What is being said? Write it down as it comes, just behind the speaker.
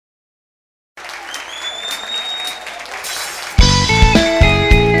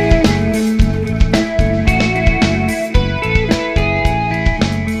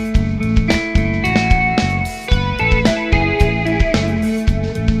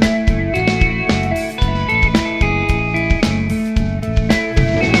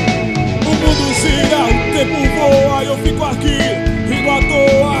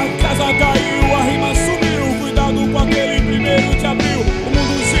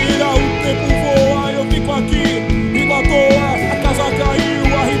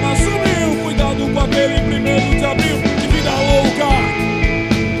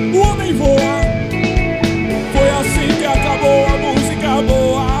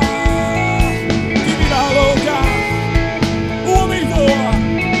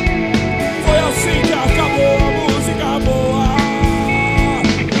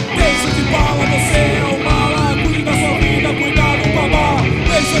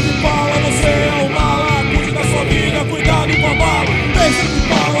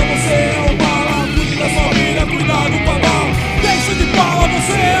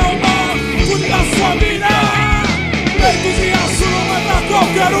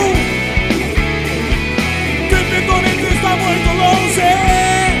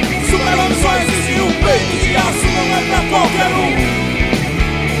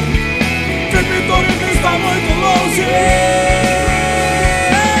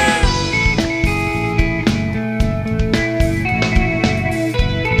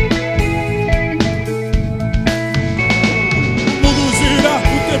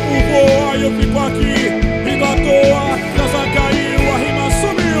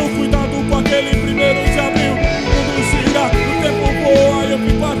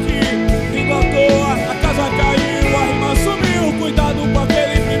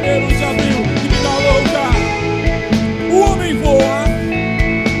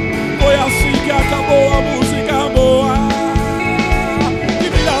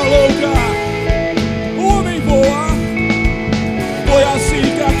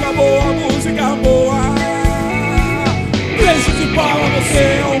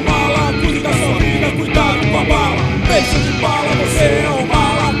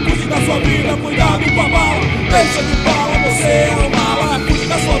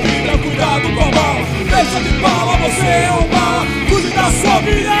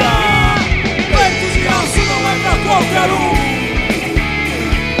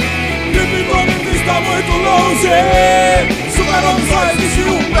longe. Super-homem só existe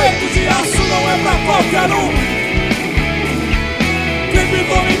um. Peito de aço não é pra qualquer um.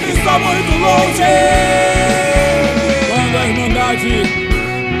 Criptonita está muito longe. Quando a irmandade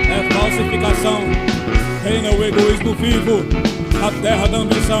é falsificação, reina o egoísmo vivo na terra da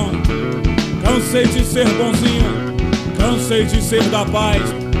ambição. Cansei de ser bonzinho, cansei de ser da paz,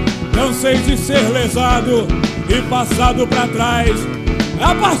 cansei de ser lesado e passado pra trás.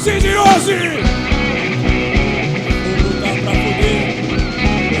 A partir de hoje vou lutar pra poder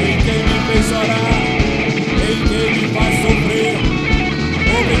em quem me fez chorar, em quem me faz sofrer.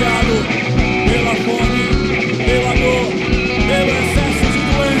 Obrigado pela fome, pela dor, pelo excesso de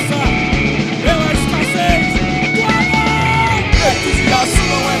doença, pela escassez do amor. Peito de aço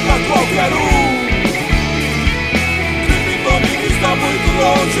não é pra qualquer um. Criptonita está muito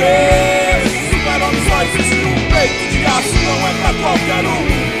longe. Super-homem só existe um. Peito de aço não é pra qualquer um.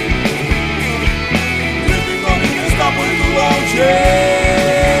 Criptonita está muito longe.